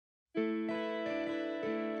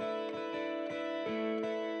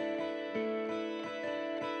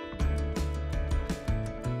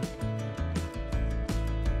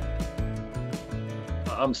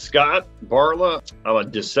I'm Scott Barla. I'm a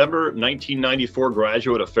December 1994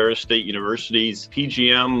 graduate of Ferris State University's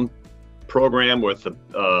PGM program with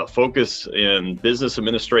a focus in business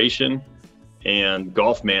administration and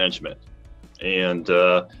golf management. And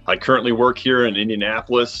I currently work here in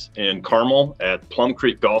Indianapolis and Carmel at Plum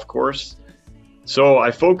Creek Golf Course. So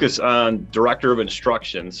I focus on director of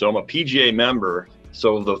instruction. So I'm a PGA member.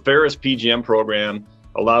 So the Ferris PGM program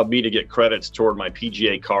allowed me to get credits toward my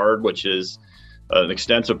PGA card, which is an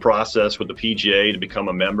extensive process with the PGA to become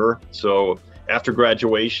a member. So after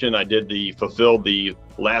graduation, I fulfilled the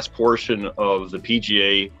last portion of the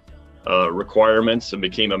PGA requirements and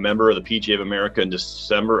became a member of the PGA of America in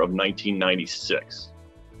December of 1996.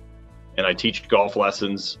 And I teach golf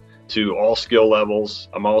lessons to all skill levels.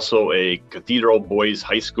 I'm also a Cathedral Boys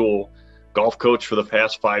High School golf coach for the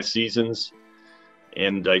past 5 seasons.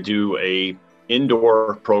 And I do a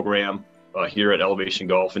indoor program here at Elevation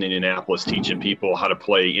Golf in Indianapolis, teaching people how to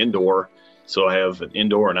play indoor. So I have an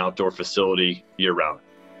indoor and outdoor facility year round.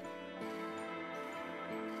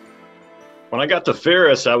 When I got to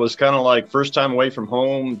Ferris, I was kind of like first time away from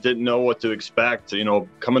home, didn't know what to expect. You know,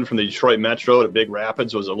 coming from the Detroit Metro to Big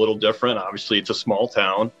Rapids was a little different. Obviously, it's a small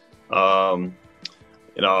town.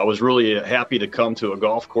 You know, I was really happy to come to a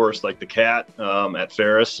golf course like the Cat at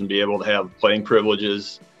Ferris and be able to have playing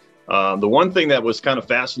privileges. The one thing that was kind of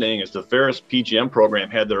fascinating is the Ferris PGM program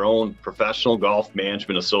had their own professional golf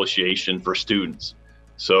management association for students.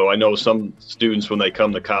 So I know some students, when they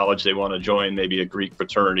come to college, they want to join maybe a Greek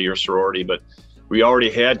fraternity or sorority, but we already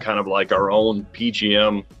had kind of like our own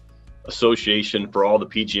PGM association for all the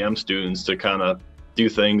PGM students to kind of do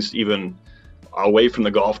things even away from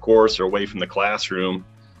the golf course or away from the classroom.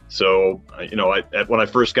 So, you know, when I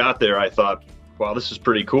first got there, I thought, wow, this is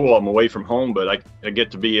pretty cool. I'm away from home, but I get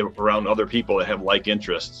to be around other people that have like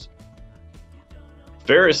interests.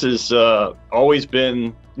 Ferris has always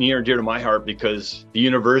been near and dear to my heart because the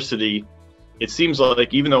university, it seems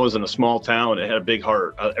like even though it was in a small town, it had a big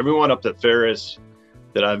heart. Everyone up at Ferris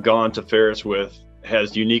that I've gone to Ferris with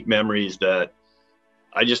has unique memories that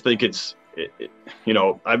I just think you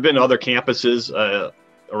know, I've been to other campuses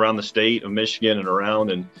around the state of Michigan and around,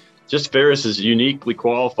 and just Ferris is uniquely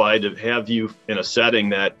qualified to have you in a setting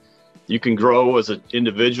that you can grow as an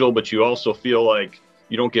individual, but you also feel like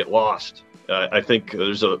you don't get lost. I think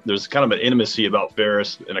there's kind of an intimacy about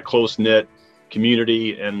Ferris and a close-knit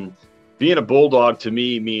community, and being a Bulldog to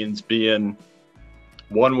me means being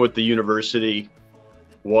one with the university,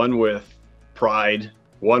 one with pride,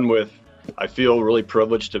 one with, I feel really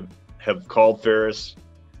privileged to have called Ferris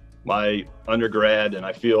my undergrad, and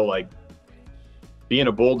I feel like being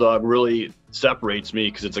a Bulldog really separates me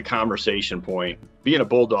because it's a conversation point. Being a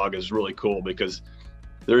Bulldog is really cool because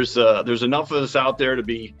there's enough of us out there to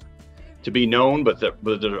be known, but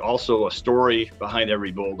there's also a story behind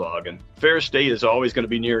every Bulldog. And Ferris State is always going to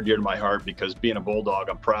be near and dear to my heart because being a Bulldog,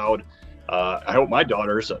 I'm proud. I hope my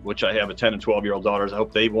daughters, which I have a 10 and 12-year-old daughters, I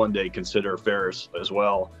hope they one day consider Ferris as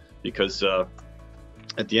well, because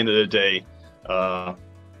at the end of the day,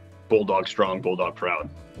 Bulldog strong, Bulldog proud.